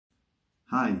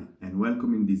Hi and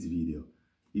welcome in this video.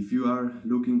 If you are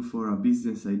looking for a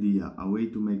business idea, a way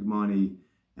to make money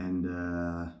and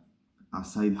a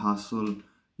side hustle,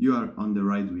 you are on the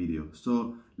right video.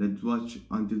 So let's watch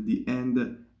until the end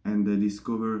and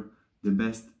discover the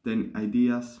best 10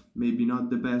 ideas, maybe not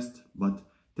the best, but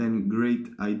 10 great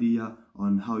ideas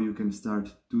on how you can start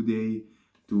today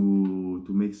to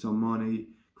make some money,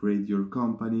 create your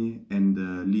company and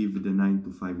leave the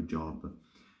 9-to-5 job.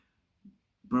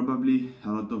 Probably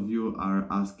a lot of you are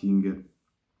asking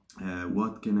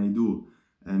what can I do,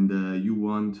 and you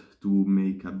want to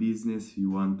make a business,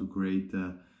 you want to create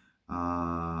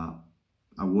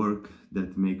a work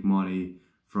that make money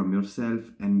from yourself,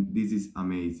 and this is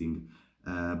amazing,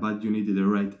 but you need the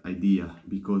right idea,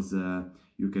 because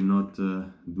you cannot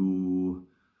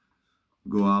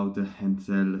go out and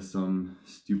sell some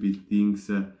stupid things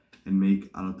and make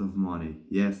a lot of money.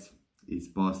 Yes, it's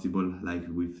possible, like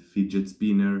with fidget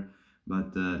spinner,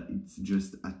 but it's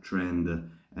just a trend,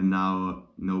 and now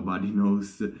nobody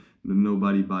knows,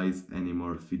 nobody buys any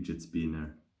more fidget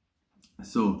spinner.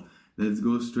 So let's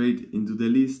go straight into the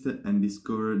list and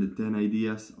discover the 10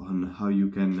 ideas on how you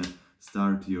can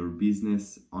start your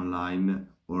business online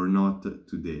or not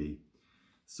today.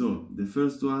 So the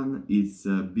first one is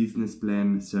business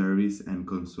plan, service and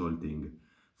consulting.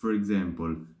 For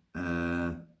example,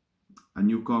 a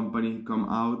new company come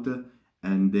out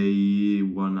and they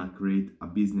wanna create a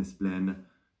business plan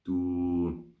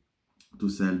to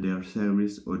sell their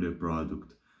service or their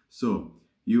product. So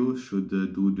you should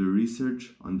do the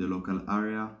research on the local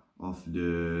area of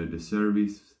the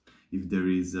service, if there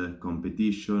is a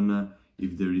competition,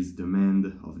 if there is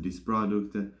demand of this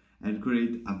product, and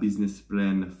create a business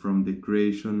plan from the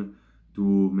creation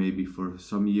to maybe for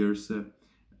some years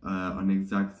on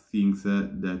exact things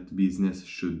that business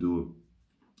should do.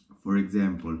 For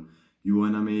example, you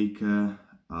want to make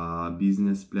a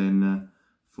business plan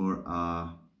for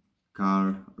a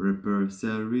car repair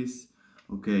service.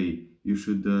 Okay, you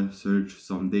should search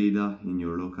some data in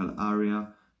your local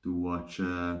area to watch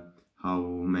how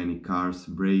many cars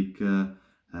break,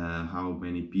 how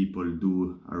many people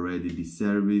do already this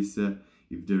service,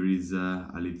 if there is a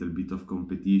little bit of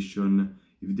competition,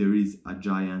 if there is a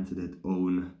giant that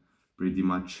own pretty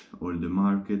much all the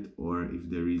market, or if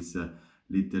there is a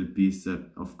little piece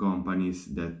of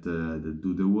companies that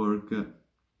do the work.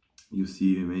 You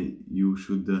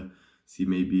should see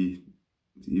maybe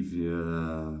if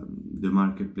the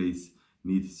marketplace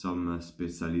needs some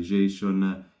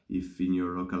specialization. If in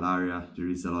your local area there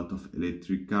is a lot of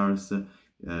electric cars,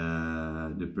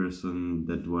 the person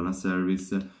that wanna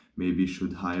service maybe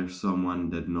should hire someone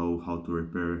that know how to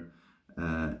repair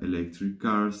electric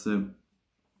cars,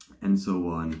 and so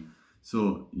on.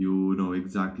 So you know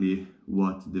exactly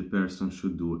what the person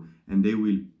should do, and they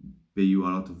will pay you a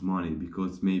lot of money,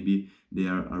 because maybe they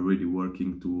are already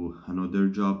working to another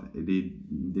job,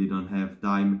 they don't have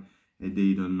time and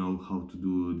they don't know how to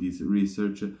do this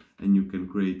research, and you can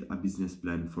create a business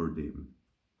plan for them.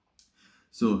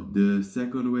 So the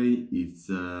second way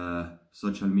is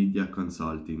social media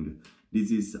consulting. This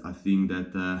is a thing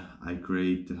that I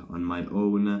create on my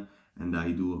own and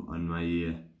I do on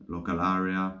my local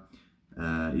area.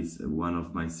 It's one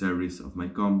of my service of my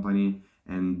company,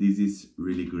 and this is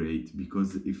really great,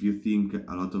 because if you think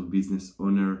a lot of business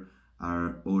owners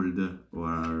are old,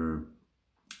 or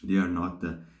they are not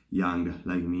young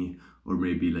like me, or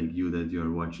maybe like you that you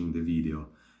are watching the video,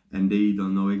 and they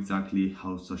don't know exactly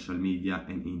how social media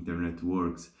and internet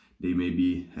works. They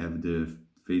maybe have the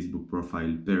Facebook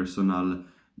profile personal,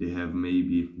 they have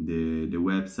maybe the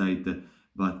website,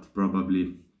 but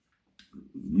probably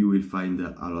you will find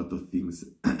a lot of things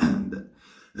that,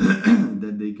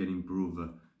 that they can improve.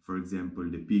 For example,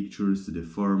 the pictures, the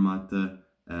format,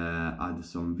 add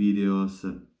some videos,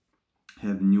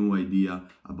 have new idea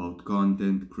about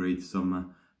content, create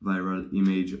some viral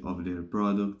image of their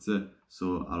products,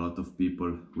 so a lot of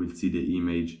people will see the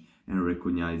image and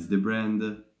recognize the brand.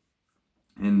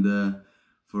 And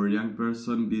for a young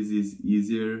person this is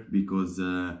easier, because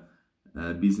a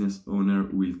business owner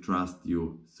will trust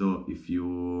you. So if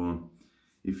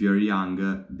you're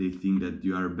young, they think that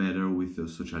you are better with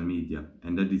social media,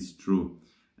 and that is true,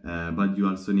 but you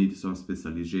also need some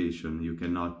specialization. You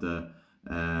cannot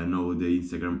know the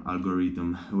Instagram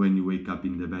algorithm when you wake up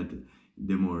in the bed in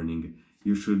the morning.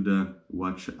 You should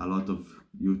watch a lot of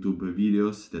YouTube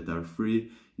videos that are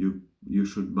free. You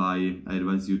should I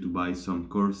advise you to buy some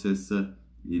courses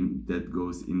that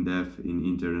goes in depth in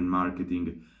internet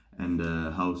marketing and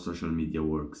how social media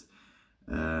works.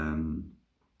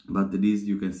 But this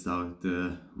you can start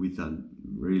with a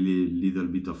really little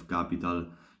bit of capital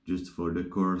just for the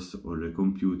course or the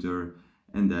computer,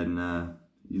 and then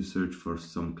you search for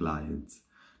some clients.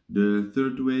 The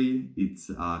third way, it's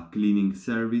a cleaning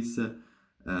service,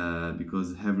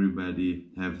 because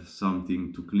everybody have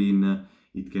something to clean.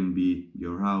 It can be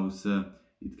your house,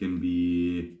 it can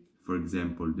be, for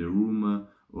example, the room,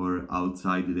 or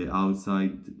outside the house,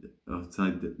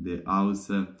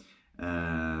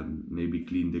 maybe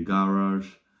clean the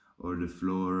garage or the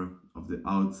floor of the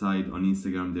outside. On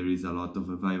Instagram there is a lot of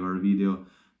a viral video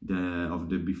of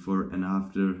the before and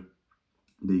after.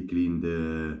 They clean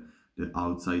the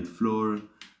outside floor.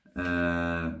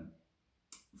 For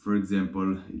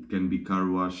example, it can be car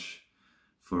wash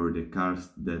for the cars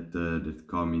that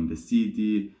come in the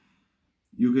city.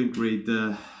 You can create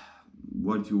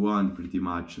what you want pretty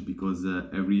much, because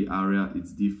every area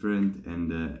is different,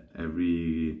 and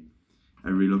every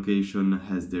location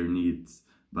has their needs.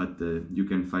 But you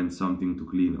can find something to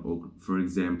clean. Or, for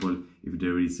example, if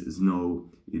there is snow,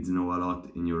 it snows a lot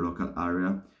in your local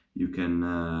area, you can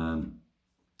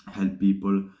help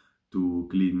people to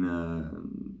clean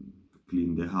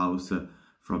the house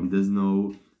from the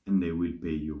snow, and they will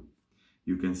pay you.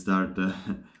 You can start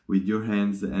with your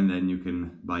hands, and then you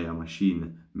can buy a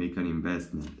machine, make an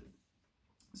investment.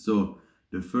 So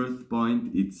the first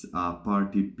point, it's a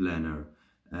party planner.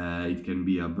 It can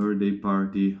be a birthday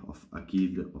party of a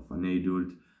kid, of an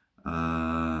adult,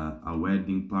 a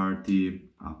wedding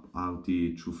party, a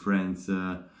party through friends,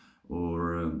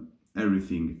 or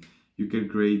everything. You can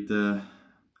create a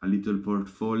little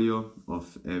portfolio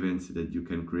of events that you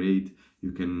can create.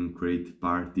 You can create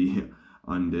party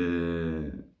on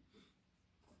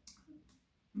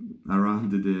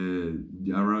around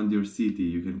your city.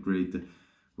 You can create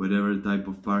whatever type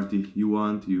of party you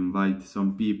want. You invite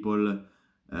some people.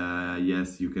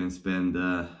 Yes, you can spend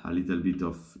a little bit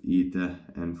of eat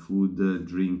and food,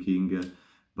 drinking,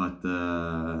 but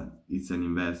it's an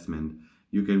investment.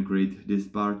 You can create this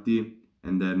party,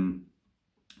 and then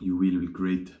you will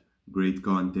create great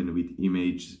content with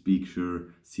images,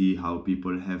 picture, see how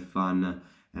people have fun,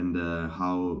 and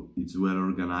how it's well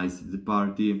organized, the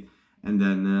party. And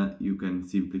then you can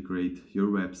simply create your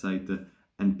website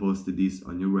and post this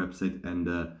on your website,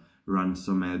 and run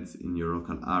some ads in your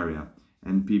local area.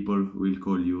 And people will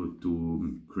call you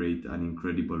to create an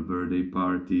incredible birthday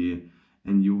party,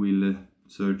 and you will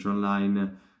search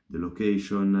online the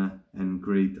location and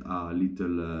create a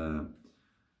little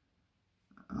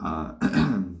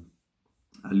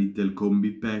a little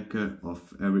combi pack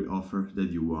of every offer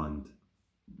that you want.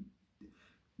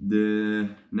 The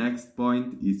next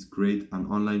point is create an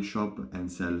online shop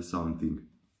and sell something.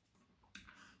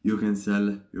 You can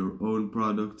sell your own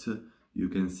products, you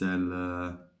can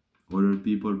sell other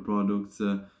people products,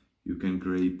 you can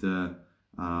create a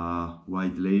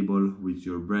white label with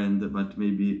your brand, but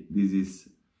maybe this is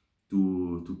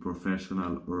too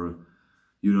professional, or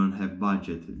you don't have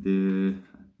budget.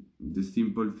 The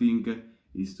simple thing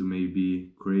is to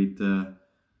maybe create a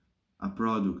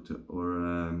product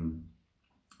or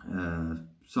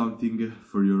something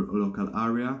for your local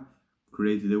area,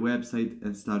 create the website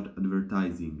and start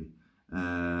advertising.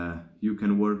 You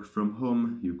can work from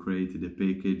home, you create the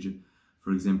package,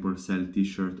 for example, sell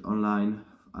t-shirt online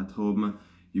at home,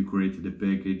 you create the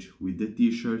package with the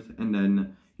t-shirt, and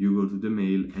then you go to the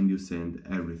mail and you send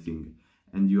everything,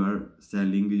 and you are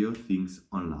selling your things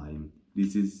online.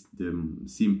 This is the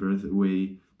simplest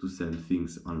way to sell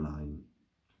things online.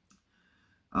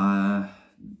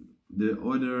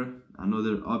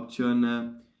 Another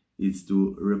option is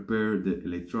to repair the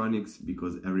electronics,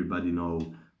 because everybody knows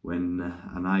when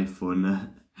an iPhone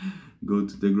go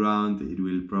to the ground, it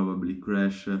will probably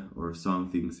crash or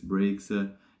something breaks.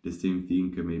 The same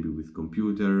thing maybe with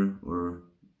computer, or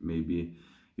maybe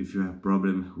if you have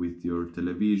problem with your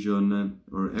television,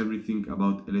 or everything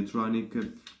about electronic.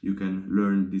 You can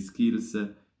learn these skills.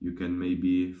 You can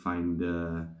maybe find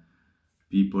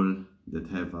people that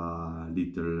have a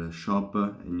little shop,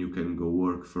 and you can go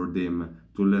work for them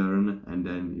to learn, and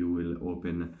then you will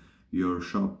open your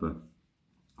shop.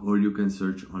 Or you can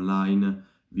search online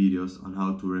videos on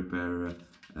how to repair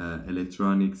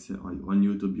electronics. On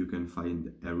YouTube you can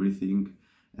find everything,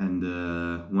 and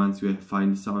once you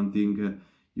find something,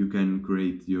 you can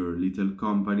create your little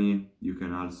company. You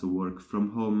can also work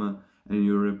from home, and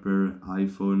you repair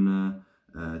iPhone,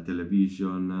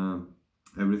 television,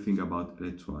 everything about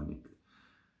electronic.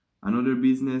 Another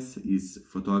business is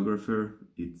photographer.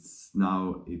 It's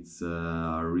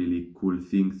a really cool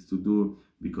thing to do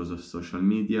because of social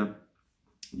media.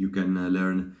 You can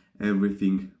learn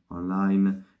everything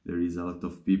online. There is a lot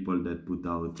of people that put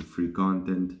out free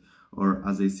content, or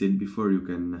as I said before, you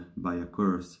can buy a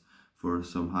course for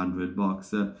some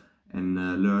 $100 and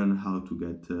learn how to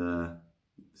get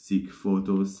sick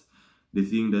photos. The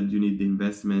thing that you need the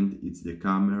investment, it's the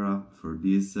camera for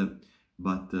this,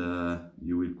 but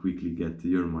you will quickly get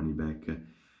your money back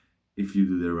if you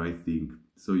do the right thing.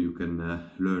 So you can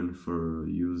learn for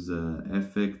use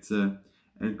effects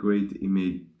and create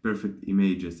perfect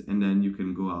images, and then you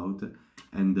can go out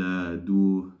and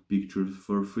do pictures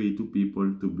for free to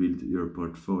people to build your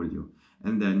portfolio.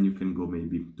 And then you can go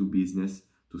maybe to business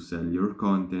to sell your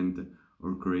content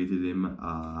or create them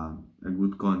a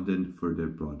good content for their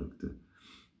product.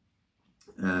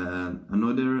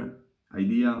 Another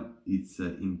idea is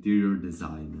interior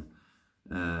design.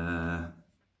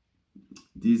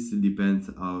 This depends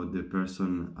how the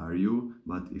person are you,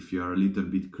 but if you are a little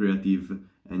bit creative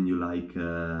and you like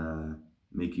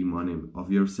making money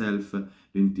of yourself, the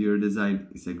interior design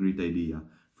is a great idea.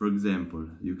 For example,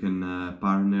 you can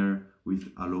partner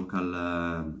with a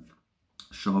local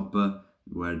shop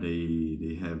where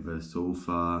they have a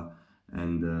sofa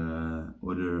and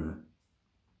other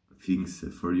things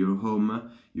for your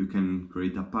home. You can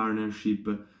create a partnership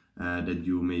that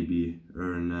you maybe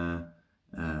earn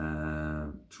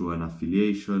through an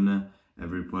affiliation.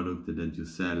 Every product that you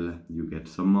sell, you get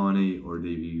some money, or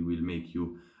they will make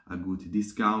you a good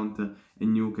discount,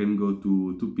 and you can go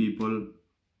to people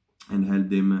and help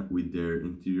them with their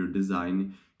interior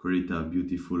design, create a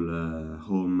beautiful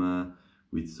home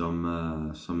with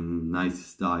some nice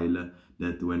style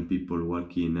that when people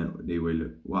walk in, they will,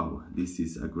 wow, this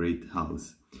is a great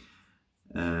house.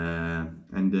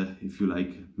 And if you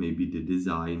like maybe the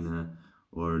design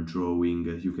or drawing,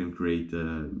 you can create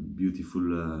beautiful,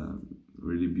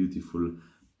 really beautiful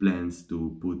plans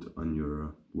to put on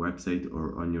your website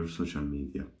or on your social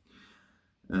media.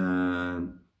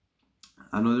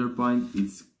 Another point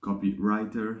is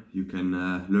copywriter. You can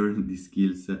learn these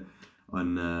skills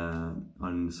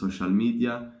on social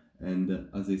media, and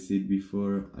as I said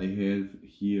before, I have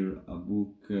here a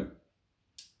book.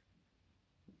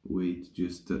 Wait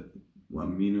just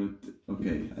 1 minute.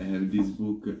 Okay, I have this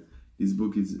book. This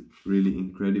book is really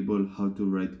incredible, how to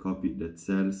write copy that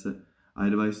sells. I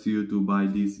advise you to buy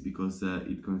this because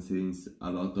it contains a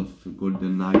lot of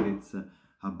golden nuggets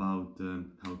about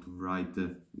how to write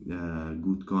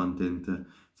good content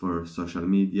for social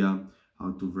media,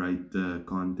 how to write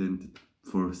content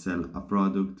for sell a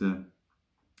product,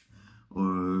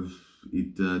 or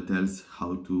it tells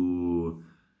how to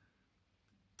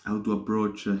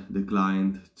approach the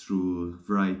client through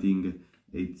writing.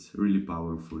 It's really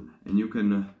powerful, and you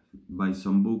can buy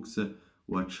some books,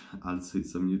 watch also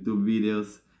some YouTube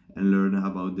videos, and learn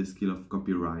about the skill of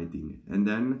copywriting. And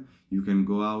then you can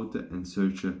go out and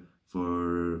search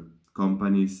for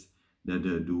companies that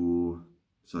do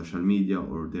social media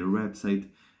or their website,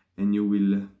 and you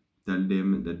will tell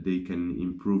them that they can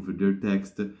improve their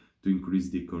text to increase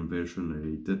the conversion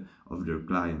rate of their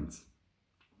clients.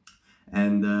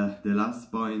 And the last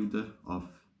point of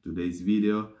today's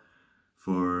video,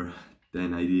 for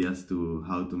 10 ideas to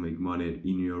how to make money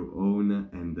in your own,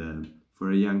 and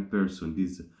for a young person,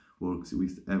 this works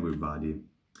with everybody.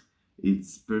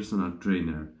 It's personal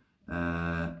trainer.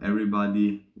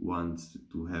 Everybody wants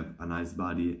to have a nice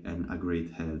body and a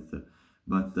great health,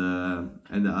 but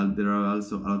there are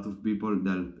also a lot of people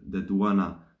that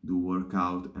wanna do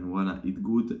workout and wanna eat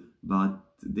good, but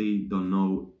they don't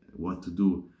know what to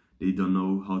do. They don't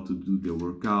know how to do the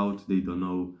workout. They don't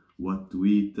know what to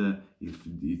eat, if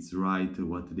it's right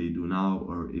what they do now,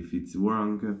 or if it's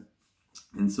wrong.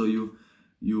 And so you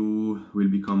will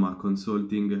become a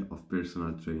consulting of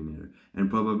personal trainer, and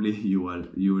probably you are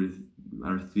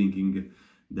thinking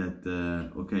that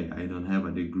okay, I don't have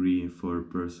a degree for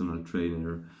personal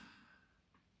trainer.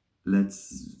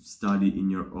 Let's study in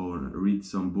your own, read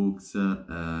some books,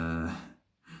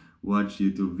 watch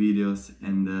YouTube videos,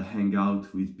 and hang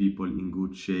out with people in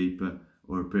good shape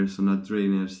or personal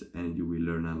trainers, and you will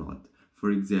learn a lot.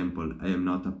 For example, I am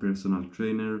not a personal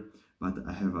trainer, but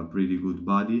I have a pretty good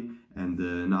body, and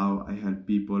now I help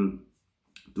people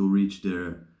to reach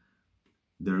their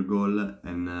goal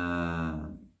and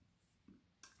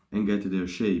get their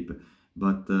shape.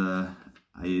 But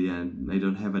I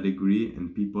don't have a degree,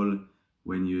 and people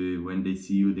when they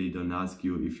see you, they don't ask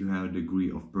you if you have a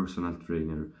degree of personal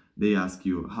trainer. They ask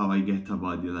you how I get a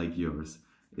body like yours.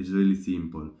 It's really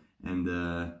simple, and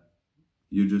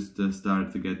you just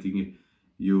start getting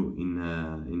you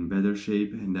in better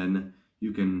shape, and then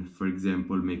you can, for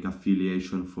example, make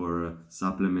affiliation for a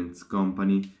supplements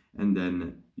company, and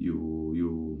then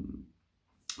you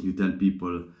tell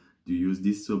people to use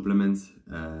these supplements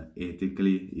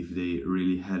ethically, if they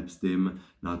really helps them,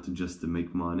 not just to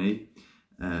make money,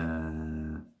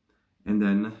 and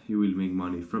then you will make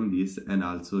money from this, and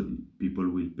also people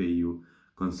will pay you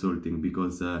consulting,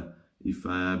 because if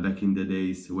back in the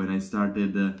days when I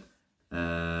started,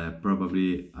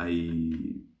 probably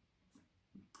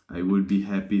I would be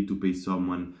happy to pay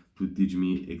someone to teach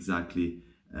me exactly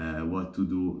what to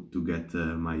do to get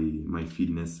my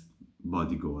fitness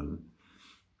body goal.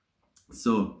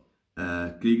 So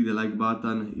click the like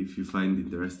button if you find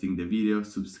interesting the video,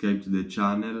 subscribe to the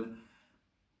channel,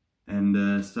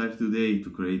 and start today to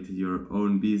create your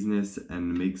own business and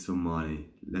make some money.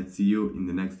 Let's see you in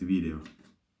the next video.